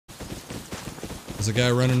There's a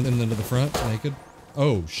guy running into the front, naked.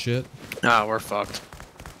 Oh, shit. Ah, we're fucked.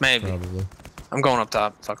 Maybe. Probably. I'm going up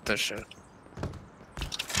top. Fuck this shit.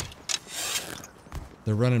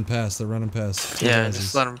 They're running past. They're running past. Two Yeah,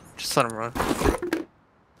 houses. just let him run.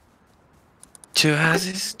 2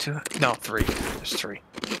 houses? 2? No, 3. There's 3.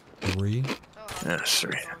 3? Yeah, there's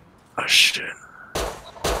 3. Oh shit.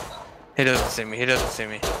 He doesn't see me. He doesn't see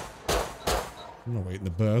me. I'm gonna wait in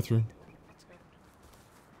the bathroom.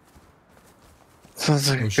 Sounds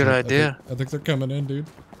like Oh, a shit. good idea. I think they're coming in, dude.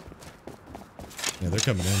 Yeah, they're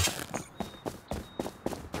coming in.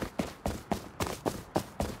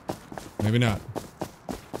 Maybe not.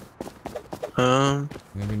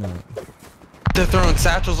 Maybe not. They're throwing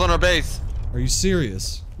satchels on our base. Are you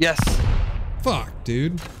serious? Yes. Fuck,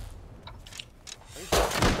 dude.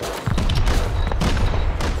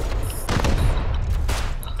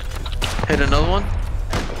 Hit another one.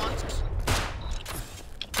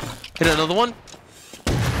 Hit another one.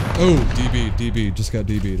 Oh, DB, just got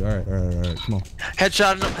DB'd. Alright, come on.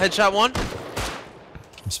 Headshot 1.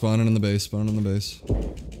 I'm spawning in the base,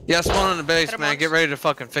 Yeah, spawn in the base, man. Get ready to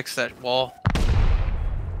fucking fix that wall.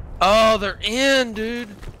 Oh, they're in, dude.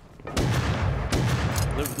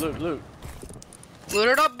 Loot. Loot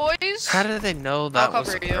it up, boys. How did they know that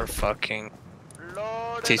was cover you. our fucking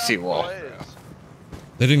TC wall?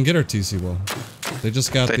 They didn't get our TC wall. They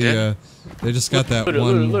just got they just got that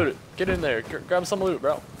one. Loot it. Get in there. Grab some loot,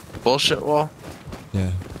 bro. Bullshit wall?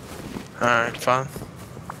 Yeah. Alright, fine.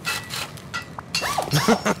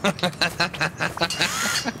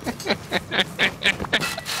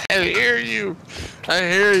 I hear you.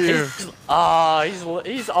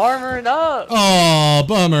 He's armoring up. Oh,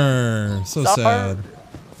 bummer. So Stop. sad.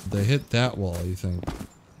 They hit that wall, you think?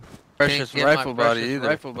 Precious rifle body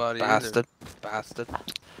either. Bastard.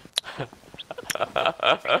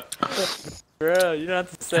 Bro, you don't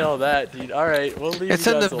have to say all that, dude. Alright, we'll leave It's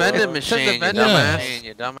you in the guys vending alone. machine,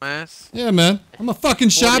 you dumbass. Yeah, man. I'm a fucking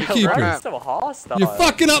shopkeeper. You're so hostile. You're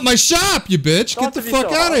fucking up my shop, you bitch. Don't Get the have to be fuck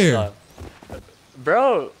so out of here. hostile.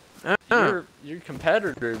 Bro, you're a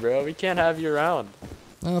competitor, bro. We can't have you around.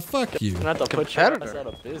 Fuck you. We're gonna have to put your ass out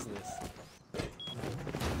of business.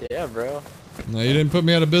 Yeah, bro. No, you didn't put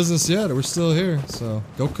me out of business yet. We're still here, so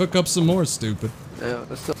go cook up some more, stupid. Yeah,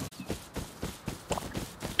 that's still.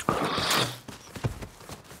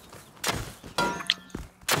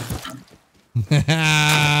 You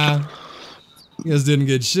guys didn't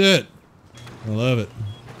get shit. I love it.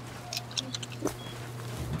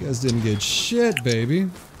 You guys didn't get shit, baby.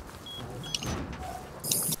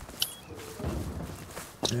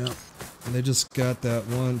 Yeah. And they just got that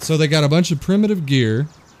one. So they got a bunch of primitive gear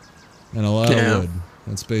and a lot of wood.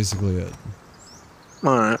 That's basically it.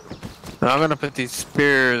 Alright. Now I'm gonna put these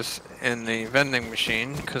spears in the vending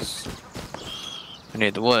machine because I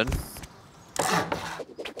need the wood.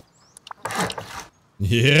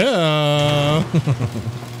 Yeah.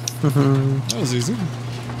 That was easy.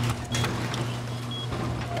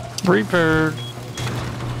 Repaired.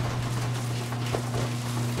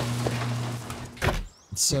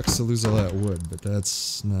 It sucks to lose all that wood, but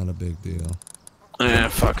that's not a big deal. Yeah,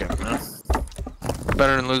 fuck it, man.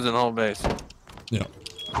 Better than losing the whole base. Yeah.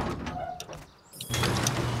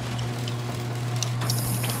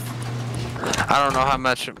 I don't know how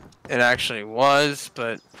much it actually was,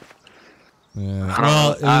 but Yeah.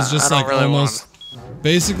 Well, it was just like really almost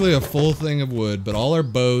basically a full thing of wood, but all our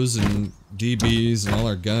bows and DBs and all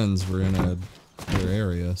our guns were in their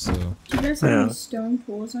area, so. Do you guys have any stone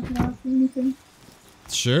tools I can have for anything?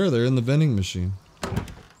 Sure, they're in the vending machine.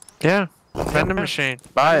 yeah, vending machine.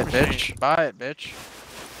 Buy it, bitch. Buy it, bitch.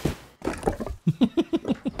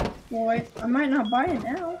 Well, I might not buy it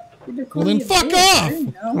now. Well, then fuck off!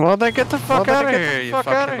 Well, then get the fuck out of here, you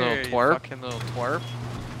fucking little twerp.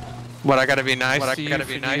 What, I gotta be nice to you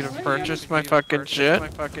to purchase my fucking shit?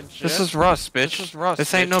 This is Rust, bitch.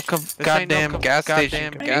 This ain't no goddamn gas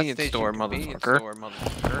station convenience store, motherfucker.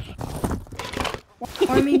 Well,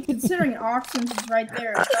 I mean, considering Oxen's is right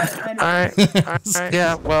there. Alright.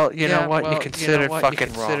 Yeah, well, you know what? You considered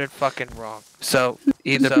fucking wrong. So,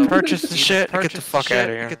 either purchase the shit or get the fuck out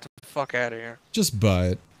of here. Just buy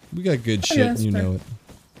it. We got good shit, and you know it.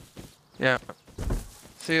 Yeah.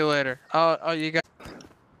 See you later. Oh, you got.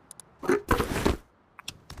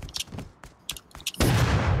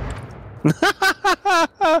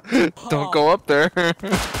 Don't go up there.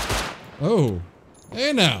 Oh.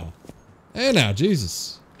 Hey now. Hey now,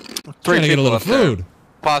 Jesus. Trying to get a little food.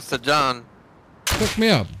 Pasta John. Hook me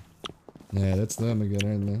up. Yeah, that's them again,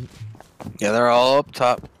 aren't they? Yeah, they're all up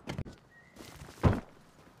top.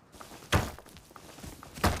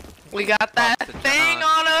 We got that thing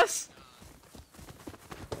on us.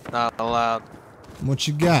 Not allowed. What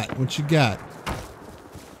you got? What you got?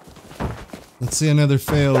 Let's see another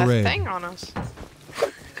fail That raid. thing on us.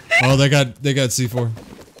 Oh, they got C4.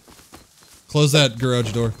 Close that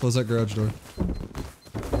garage door. Close that garage door.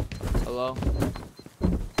 Hello?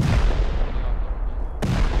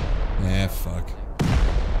 Ah, fuck.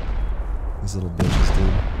 These little bitches,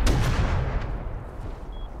 dude.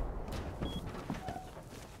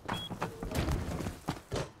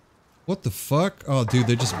 What the fuck? Oh, dude,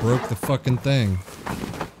 they just broke the fucking thing.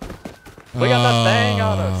 We got that thing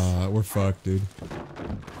on us. We're fucked, dude.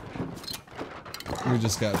 We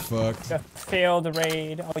just got fucked. The failed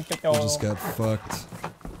raid. Oh, We just got fucked.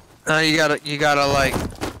 You gotta like.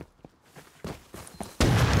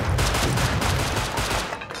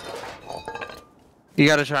 You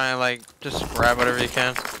gotta try and like just grab whatever you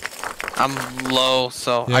can. I'm low,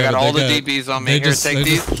 so Yeah, I got but all they the got- DBs on me. They Here, just, take they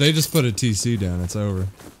these. just, they just put a TC down. It's over.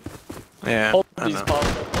 Yeah, Hold I these know. balls.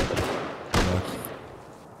 Fuck.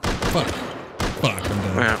 Fuck. Fuck, I'm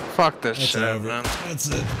done. Man, fuck this That's shit, over. man. That's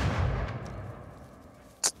it.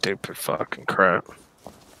 Stupid fucking crap.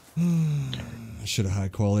 I should have high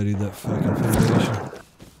quality that fucking foundation.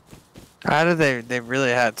 How did they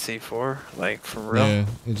really had C4? Like, for real? Yeah,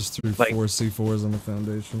 he just threw Like- 4 C4s on the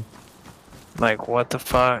foundation. Like, what the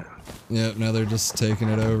fuck? Yep, now they're just taking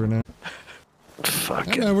it over now. Fuck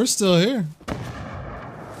Oh, it. no, we're still here.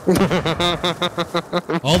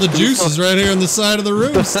 All the juice is right here on the side of the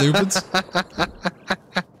room, stupids.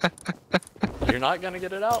 You're not gonna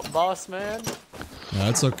get it out, boss man. No,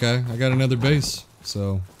 it's okay. I got another base,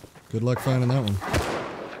 so good luck finding that one.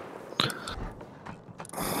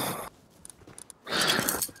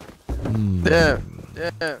 Yeah,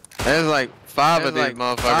 yeah. There's like 5 of these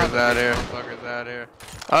motherfuckers out here.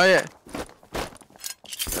 Oh yeah.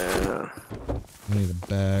 Yeah. I need a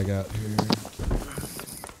bag out here.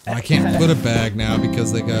 I can't put a bag now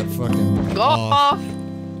because they got fucking Go off. off.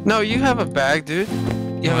 No, you have a bag, dude.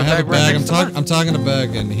 You No, I have a right bag. next to mine. I'm talking a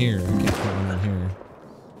bag in here. I can't put one in here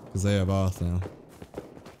because they have off now.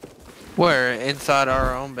 Where? Inside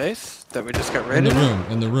our own base that we just got In raided? the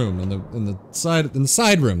room, in the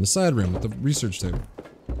side room with the research table.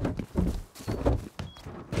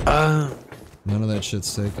 None of that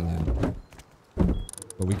shit's taken yet.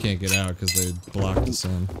 But we can't get out because they blocked us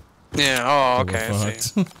in. Yeah. Oh, So okay. we're I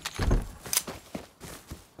see. fucked.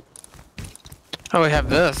 Oh, we have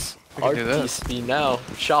this. We can do this. RTC now.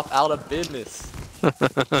 Shop out of business.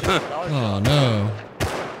 Oh no.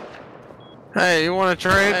 Hey, you want to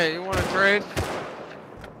trade? Hey, you want to trade?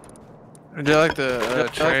 Would you like to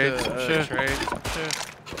trade? Trade.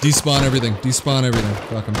 Despawn everything. Despawn everything.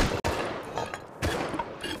 Fuck 'em.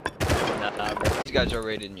 Nah, bro. These guys are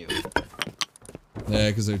raiding you. Yeah,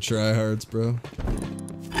 because they're tryhards, bro.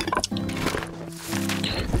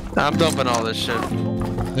 I'm dumping all this shit.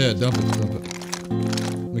 Yeah, dump it. Dump it.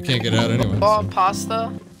 We can't get out anyway. Oh, So.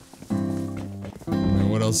 pasta. I mean,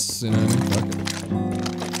 what else? You know what I mean? Fuck it.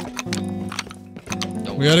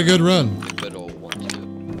 Don't We had a good run. good old one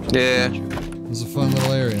too. Yeah. It was a fun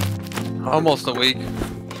little area. Almost a week.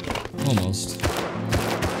 Almost.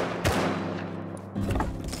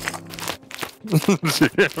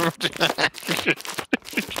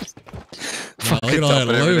 Wow, look at all that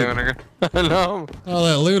loot. I know. All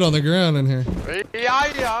that loot on the ground in here.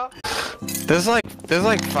 Yeah. There's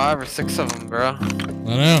like 5 or 6 of them, bro.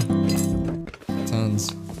 I know.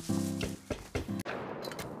 Tons.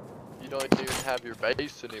 You don't even have your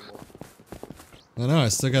base anymore. I know, I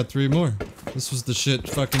still got 3 more. This was the shit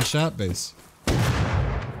fucking shot base.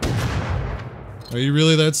 Are you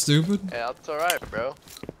really that stupid? Yeah, that's alright, bro.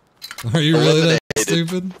 Are you really that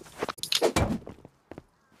stupid?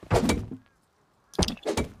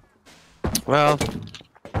 Well,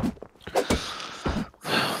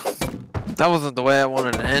 that wasn't the way I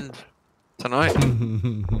wanted to end tonight.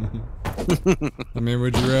 I mean,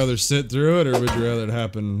 would you rather sit through it or would you rather it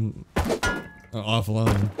happen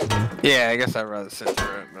offline? You know? Yeah, I guess I'd rather sit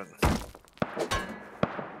through it, but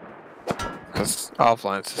because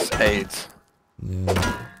offline's just AIDS.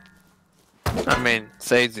 Yeah. I mean,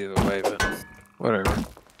 it's AIDS either way, but whatever.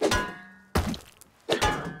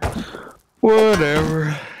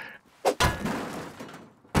 Whatever.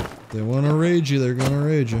 They want to raid you, they're gonna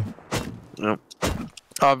raid you. Yep.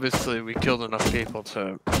 Obviously, we killed enough people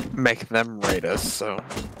to make them raid us, so.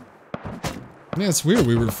 Yeah, it's weird.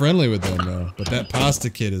 We were friendly with them though, but that pasta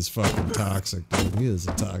kid is fucking toxic, dude. He is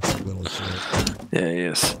a toxic little shit. Yeah, he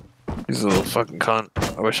is. He's a little fucking cunt.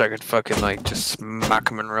 I wish I could fucking, like, just smack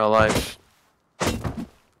him in real life.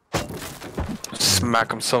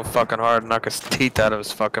 Smack him so fucking hard, knock his teeth out of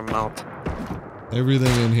his fucking mouth.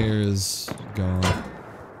 Everything in here is gone.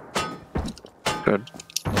 Good.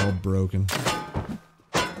 All broken.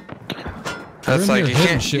 That's They're in like there you hitting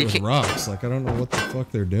can't. shit You with can't, rocks. Like I don't know what the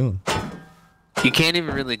fuck they're doing. you can't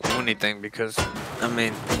even really do anything because, I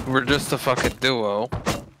mean, we're just a fucking duo,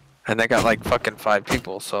 and they got like fucking 5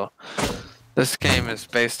 people. So this game is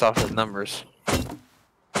based off of numbers.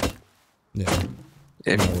 Yeah.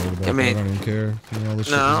 If, I'm not worried about I mean, that. I don't even care. You know, all this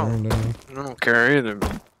shit no. is earned anyway. I don't care either.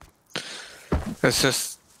 It's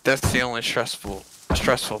just that's the only stressful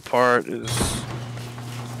part is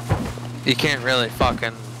you can't really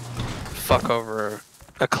fucking fuck over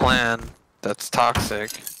a clan that's toxic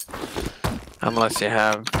unless you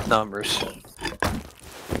have numbers.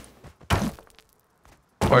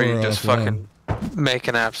 Or you just offline. fucking make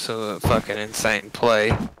an absolute fucking insane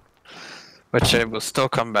play, which it will still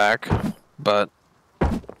come back, but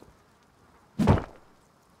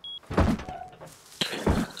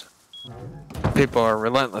people are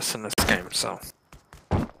relentless in this game, so.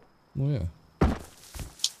 Well, yeah.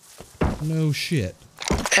 No shit.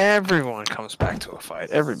 Everyone comes back to a fight.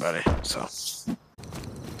 Everybody, so.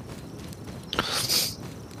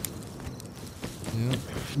 Yeah.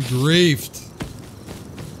 Griefed.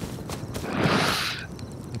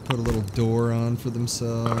 They put a little door on for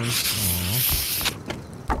themselves. Aww.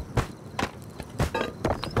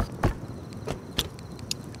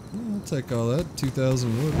 Yeah, I'll take all that.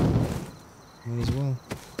 2,000 wood. Might as well.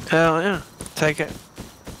 Hell yeah. Take it.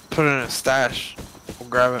 Put it in a stash. We'll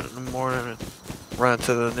grab it in the morning and run it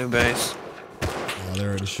to the new base. Oh, they're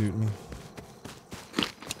already shooting me.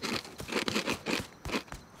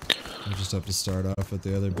 I just have to start off at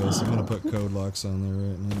the other base. I'm gonna put code locks on there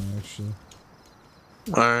right now, actually.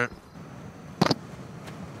 Alright.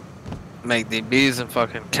 Make DBs and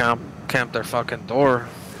fucking camp their fucking door.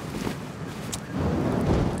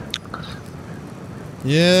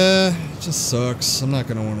 Yeah, it just sucks. I'm not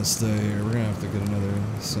gonna want to stay here. We're gonna have to get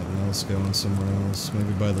something else going somewhere else.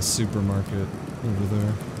 Maybe by the supermarket over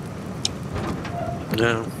there.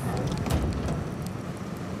 Yeah.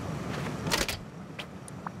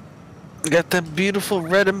 Got that beautiful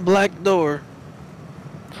red and black door.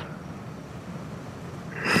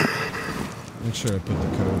 Make sure I put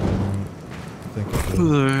the code in. I think I did.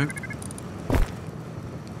 Alright.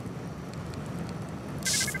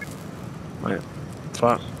 Wait.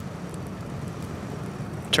 Fuck.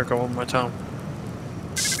 Check it one more time.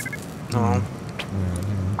 No. Alright,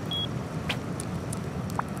 hang on.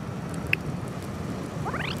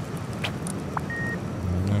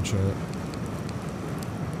 Now try it.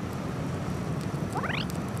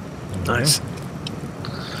 There we Nice. go.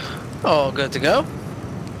 Oh, good to go?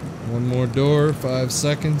 One more door, 5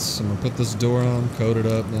 seconds. I'm gonna put this door on, code it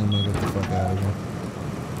up, then I'm gonna get the fuck out of here.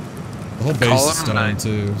 The whole base Call is it a stone night.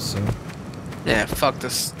 too, so Yeah, fuck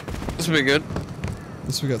this. This will be good. at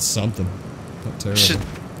least we got something. Not terrible.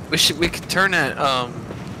 We could turn that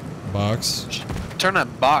Box.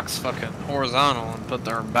 box fucking horizontal and put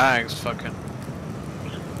our bags fucking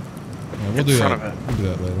Yeah, we'll in do front that. of it. We'll do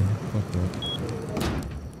that later. Fuck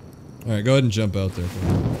that. Alright, go ahead and jump out there for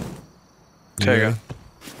me. You Okay, ready?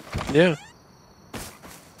 Yeah.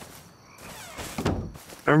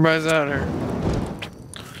 Everybody's out here.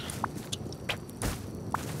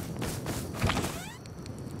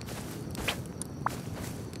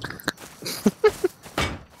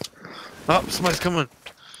 Oh, somebody's coming.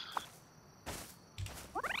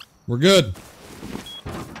 We're good.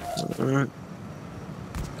 Alright.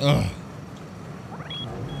 Ugh.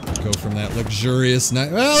 Go from that luxurious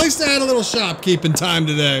night. Well, at least I had a little shopkeeping time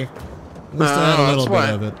today. At least I had a little bit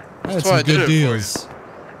of it. I had why I some did it good for you. deals.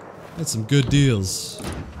 I had some good deals.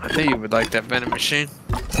 I think you would like that vending machine.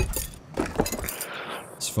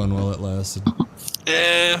 It's fun while it lasted.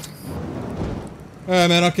 Yeah. Alright,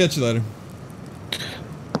 man, I'll catch you later.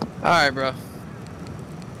 Alright, bro.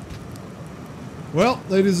 Well,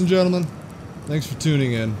 ladies and gentlemen, thanks for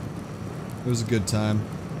tuning in. It was a good time.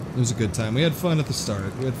 It was a good time. We had fun at the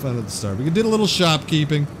start. We did a little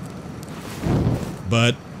shopkeeping.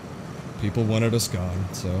 But people wanted us gone,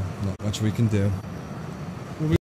 so not much we can do.